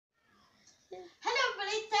Hello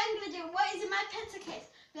everybody, today I'm going to do what is in my pencil case.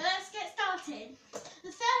 Now let's get started.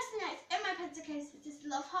 The first thing that's in my pencil case is this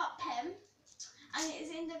Love Heart pen, and it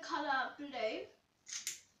is in the colour blue.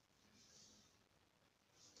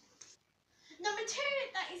 Number two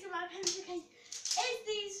that is in my pencil case is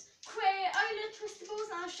these Crayola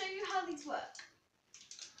twistables, and I'll show you how these work.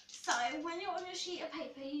 So when you're on a sheet of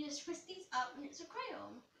paper, you just twist these up and it's a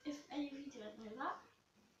crayon, if any of you didn't know that.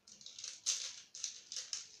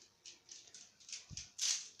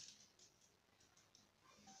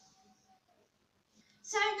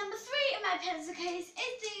 So number three in my pencil case is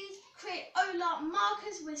these Crayola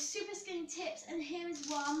markers with super skinny tips, and here is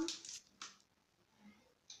one.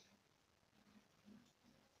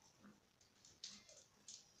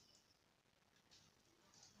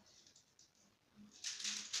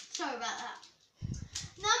 Sorry about that.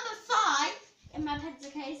 Number five in my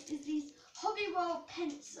pencil case is these Hobby Roll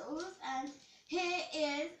pencils, and here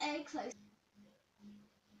is a close.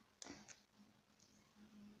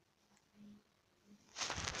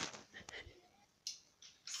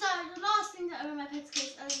 So the last thing that are in my pencil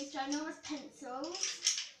case are these ginormous pencils.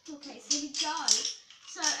 Okay, so here we go.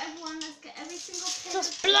 So everyone, let's get every single pen.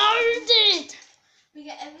 Exploded! We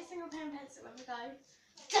get every single pen and pencil when we go.